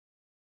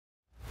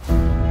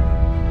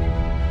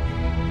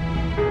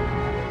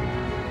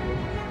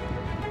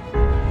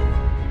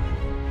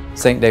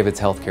St. David's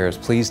Healthcare is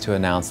pleased to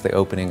announce the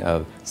opening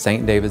of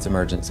St. David's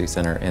Emergency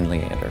Center in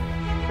Leander.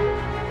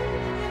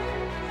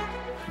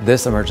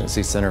 This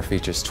emergency center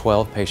features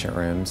 12 patient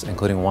rooms,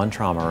 including 1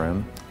 trauma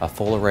room, a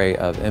full array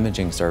of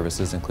imaging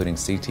services, including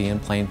CT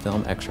and plain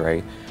film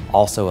X-ray,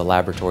 also a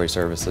laboratory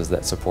services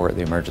that support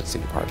the emergency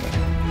department.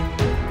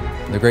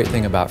 The great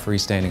thing about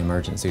freestanding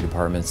emergency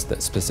departments,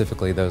 that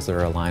specifically those that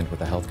are aligned with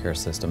the healthcare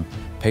system,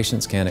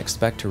 patients can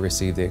expect to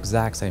receive the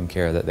exact same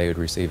care that they would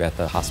receive at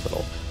the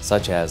hospital,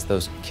 such as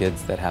those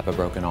kids that have a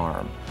broken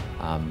arm,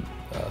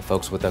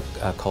 folks with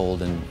a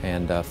cold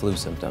and flu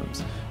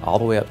symptoms, all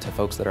the way up to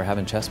folks that are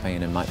having chest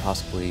pain and might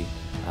possibly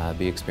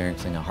be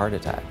experiencing a heart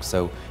attack.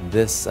 So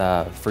this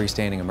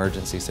freestanding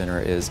emergency center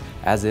is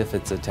as if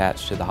it's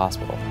attached to the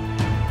hospital.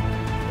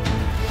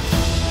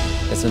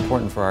 It's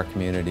important for our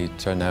community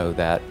to know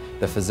that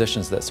the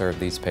physicians that serve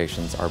these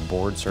patients are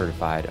board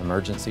certified,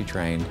 emergency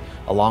trained,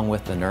 along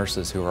with the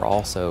nurses who are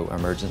also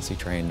emergency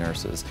trained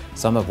nurses,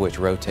 some of which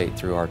rotate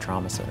through our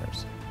trauma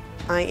centers.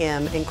 I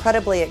am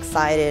incredibly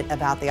excited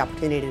about the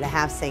opportunity to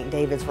have St.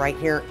 David's right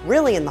here,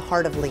 really in the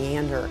heart of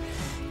Leander.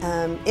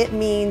 It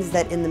means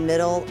that in the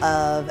middle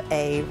of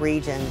a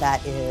region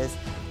that is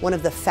one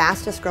of the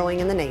fastest growing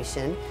in the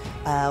nation,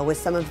 with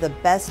some of the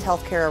best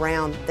healthcare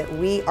around, that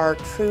we are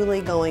truly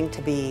going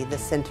to be the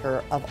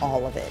center of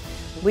all of it.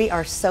 We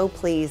are so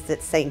pleased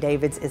that St.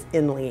 David's is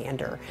in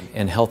Leander.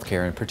 In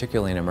healthcare, and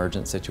particularly in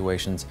emergent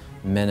situations,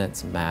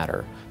 minutes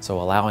matter. So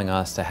allowing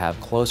us to have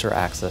closer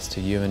access to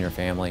you and your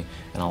family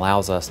and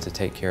allows us to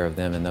take care of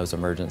them in those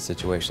emergent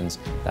situations,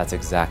 that's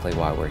exactly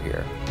why we're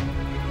here.